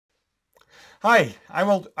Hi, I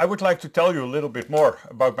would like to tell you a little bit more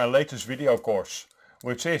about my latest video course,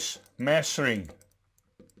 which is Mastering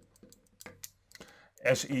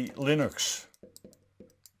SELinux.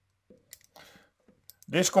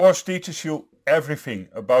 This course teaches you everything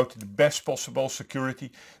about the best possible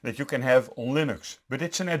security that you can have on Linux, but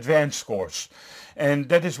it's an advanced course, and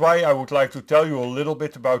that is why I would like to tell you a little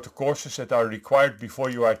bit about the courses that are required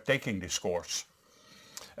before you are taking this course.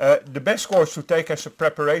 The best course to take as a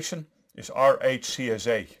preparation is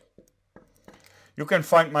RHCSA. You can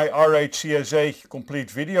find my RHCSA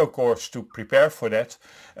complete video course to prepare for that,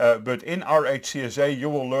 but in RHCSA you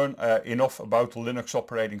will learn enough about the Linux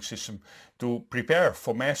operating system to prepare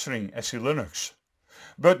for mastering SELinux.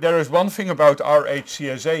 But there is one thing about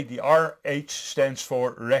RHCSA, the RH stands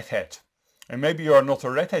for Red Hat. And maybe you are not a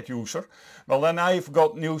Red Hat user, well then I've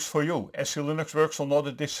got news for you. SELinux works on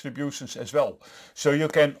other distributions as well. So you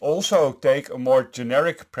can also take a more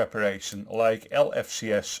generic preparation like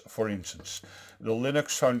LFCS for instance, the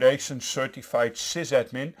Linux Foundation Certified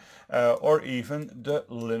Sysadmin or even the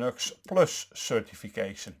Linux Plus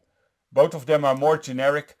certification. Both of them are more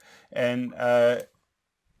generic, and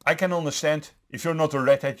I can understand if you're not a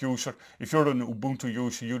Red Hat user, if you're an Ubuntu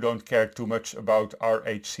user, you don't care too much about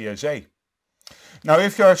RHCSA. Now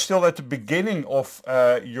if you are still at the beginning of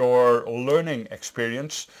your learning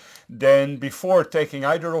experience, then before taking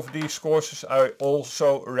either of these courses I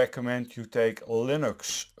also recommend you take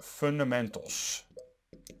Linux Fundamentals.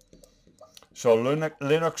 So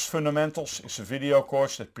Linux Fundamentals is a video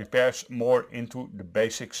course that prepares more into the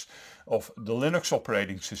basics of the Linux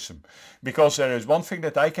operating system. Because there is one thing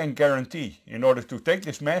that I can guarantee: in order to take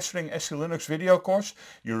this Mastering SELinux video course,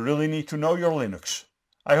 you really need to know your Linux.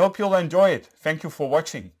 I hope you'll enjoy it. Thank you for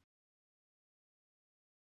watching.